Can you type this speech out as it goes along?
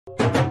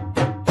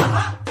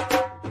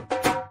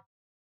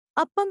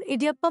Appam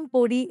Idiyappam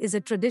Podi is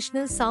a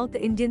traditional South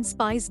Indian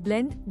spice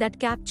blend that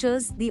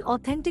captures the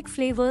authentic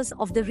flavors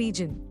of the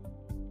region.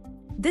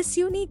 This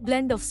unique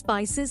blend of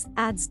spices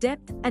adds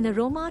depth and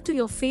aroma to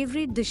your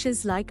favorite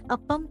dishes like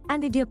appam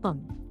and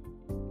idiyappam.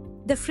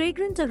 The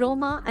fragrant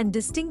aroma and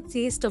distinct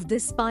taste of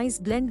this spice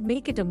blend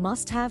make it a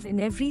must-have in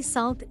every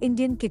South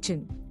Indian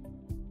kitchen.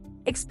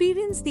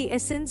 Experience the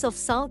essence of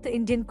South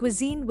Indian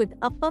cuisine with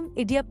Appam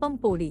Idiyappam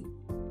Podi.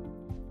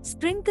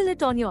 Sprinkle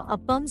it on your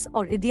appams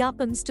or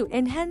idiyapams to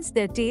enhance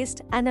their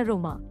taste and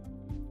aroma.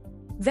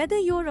 Whether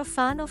you're a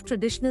fan of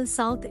traditional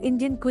South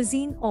Indian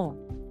cuisine or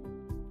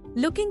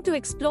looking to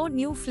explore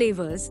new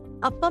flavors,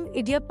 Appam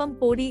Idiyappam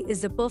Podi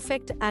is the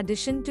perfect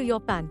addition to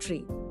your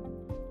pantry.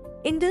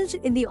 Indulge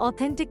in the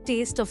authentic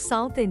taste of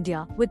South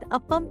India with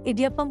Appam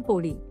Idiyappam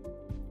Podi.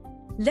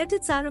 Let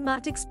its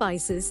aromatic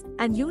spices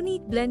and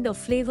unique blend of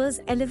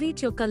flavors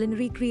elevate your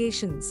culinary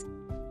creations.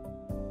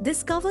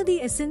 Discover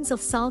the essence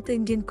of South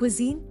Indian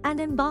cuisine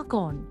and embark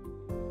on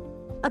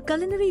a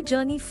culinary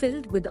journey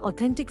filled with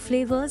authentic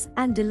flavors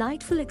and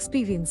delightful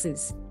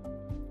experiences.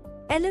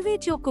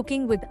 Elevate your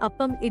cooking with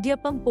Appam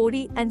Idiyappam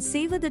Podi and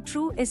savor the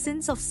true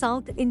essence of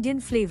South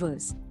Indian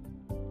flavors.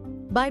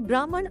 Buy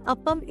Brahman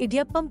Appam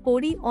Idiyappam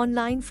Podi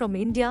online from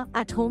India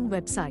at Home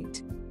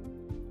website.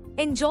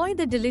 Enjoy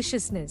the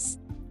deliciousness.